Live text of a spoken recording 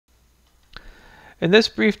In this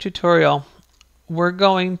brief tutorial, we're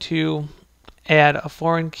going to add a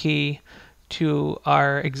foreign key to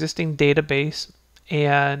our existing database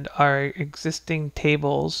and our existing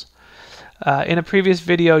tables. In a previous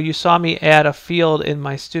video, you saw me add a field in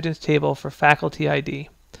my students table for faculty ID.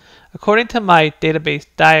 According to my database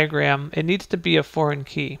diagram, it needs to be a foreign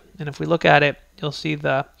key. And if we look at it, you'll see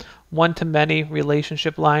the one-to-many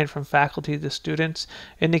relationship line from faculty to students,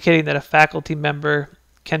 indicating that a faculty member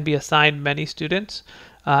can be assigned many students.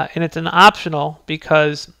 And it's an optional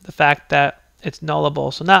because the fact that it's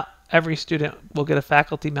nullable. So not every student will get a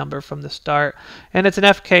faculty member from the start. And it's an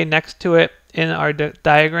FK next to it in our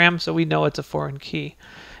diagram, so we know it's a foreign key.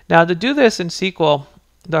 Now to do this in SQL,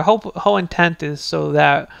 the whole intent is so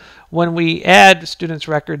that when we add students'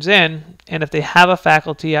 records in, and if they have a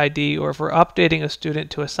faculty ID or if we're updating a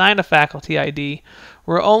student to assign a faculty ID,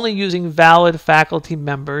 we're only using valid faculty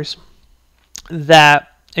members that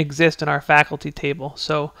exist in our faculty table.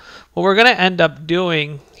 So what we're going to end up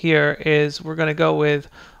doing here is we're going to go with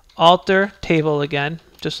alter table again,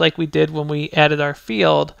 just like we did when we added our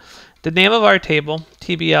field. The name of our table,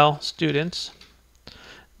 DDL students.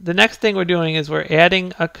 The next thing we're doing is we're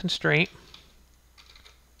adding a constraint.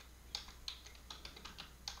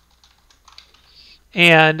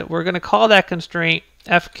 And we're going to call that constraint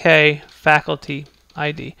FK faculty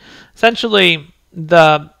ID. Essentially,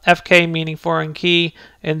 the FK meaning foreign key,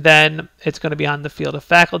 and then it's going to be on the field of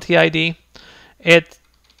faculty ID.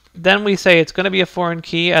 Then we say it's going to be a foreign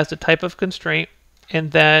key as the type of constraint,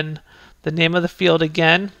 and then the name of the field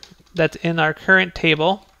again that's in our current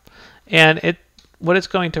table, and what it's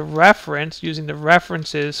going to reference using the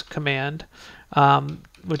references command,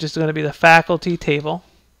 which is going to be the faculty table,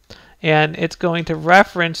 and it's going to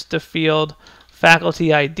reference the field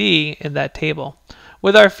faculty ID in that table.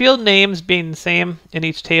 With our field names being the same in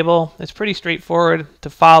each table, it's pretty straightforward to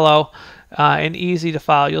follow and easy to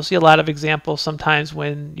follow. You'll see a lot of examples sometimes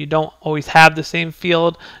when you don't always have the same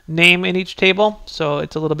field name in each table, so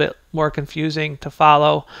it's a little bit more confusing to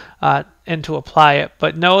follow and to apply it.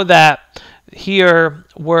 But know that here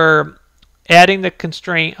we're adding the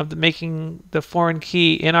constraint of making the foreign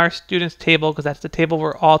key in our students table, because that's the table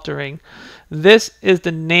we're altering. This is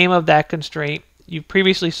the name of that constraint. You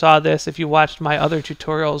previously saw this if you watched my other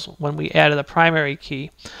tutorials when we added a primary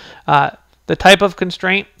key. The type of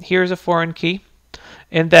constraint, here's a foreign key,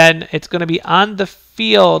 and then it's going to be on the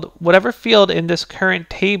field, whatever field in this current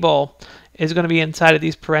table is going to be inside of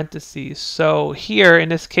these parentheses. So here in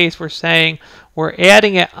this case we're saying we're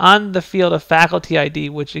adding it on the field of faculty ID,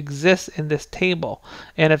 which exists in this table.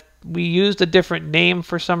 And if we used a different name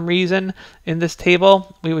for some reason in this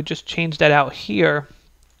table, we would just change that out here.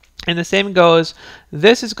 And the same goes,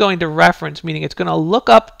 this is going to reference, meaning it's going to look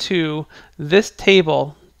up to this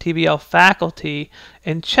table, DDL faculty,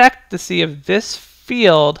 and check to see if this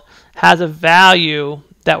field has a value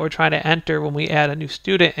that we're trying to enter when we add a new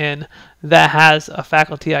student in that has a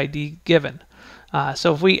faculty ID given.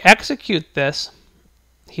 So if we execute this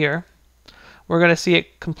here, we're going to see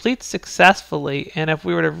it complete successfully. And if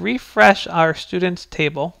we were to refresh our students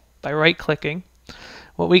table by right-clicking,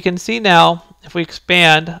 what we can see now, if we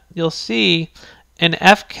expand, you'll see an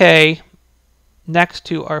FK next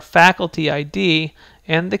to our faculty ID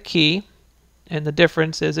and the key. And the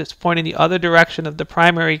difference is it's pointing the other direction of the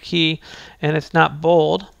primary key, and it's not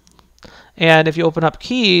bold. And if you open up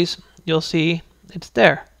keys, you'll see it's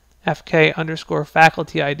there. FK underscore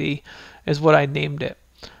faculty ID is what I named it.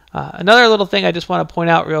 Another little thing I just want to point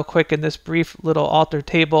out real quick in this brief little alter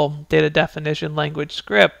table data definition language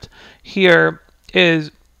script here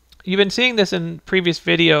is, you've been seeing this in previous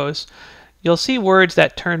videos. You'll see words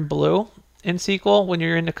that turn blue in SQL when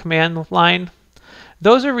you're in the command line.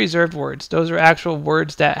 Those are reserved words. Those are actual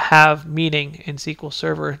words that have meaning in SQL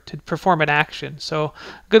Server to perform an action. So a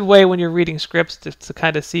good way when you're reading scripts to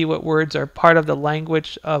kind of see what words are part of the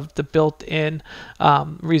language of the built-in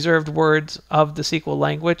reserved words of the SQL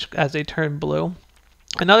language as they turn blue.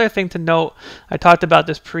 Another thing to note, I talked about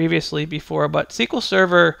this previously before, but SQL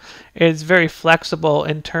Server is very flexible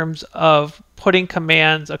in terms of putting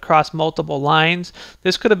commands across multiple lines.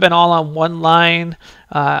 This could have been all on one line,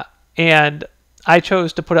 and I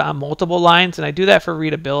chose to put it on multiple lines, and I do that for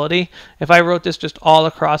readability. If I wrote this just all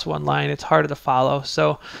across one line, it's harder to follow.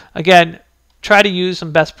 So again, try to use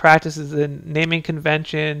some best practices in naming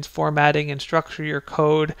conventions, formatting, and structure your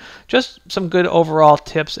code. Just some good overall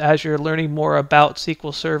tips as you're learning more about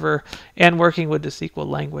SQL Server and working with the SQL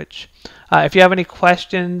language. If you have any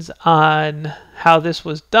questions on how this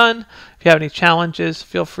was done, if you have any challenges,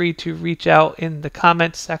 feel free to reach out in the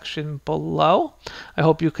comments section below. I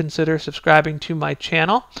hope you consider subscribing to my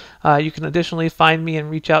channel. You can additionally find me and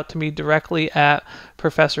reach out to me directly at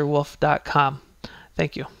professorwolfe.com.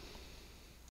 Thank you.